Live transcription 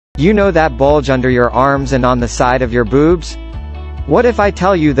You know that bulge under your arms and on the side of your boobs? What if I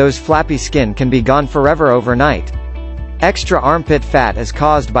tell you those flappy skin can be gone forever overnight? Extra armpit fat is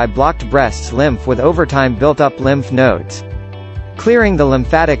caused by blocked breasts lymph with overtime built-up lymph nodes. Clearing the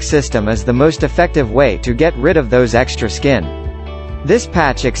lymphatic system is the most effective way to get rid of those extra skin. This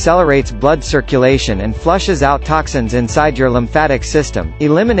patch accelerates blood circulation and flushes out toxins inside your lymphatic system,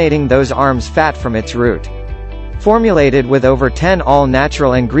 eliminating those arms fat from its root. Formulated with over 10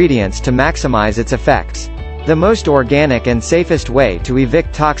 all-natural ingredients to maximize its effects. The most organic and safest way to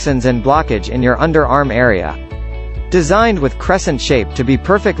evict toxins and blockage in your underarm area. Designed with crescent shape to be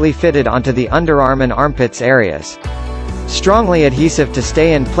perfectly fitted onto the underarm and armpits areas. Strongly adhesive to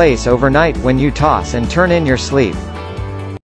stay in place overnight when you toss and turn in your sleep.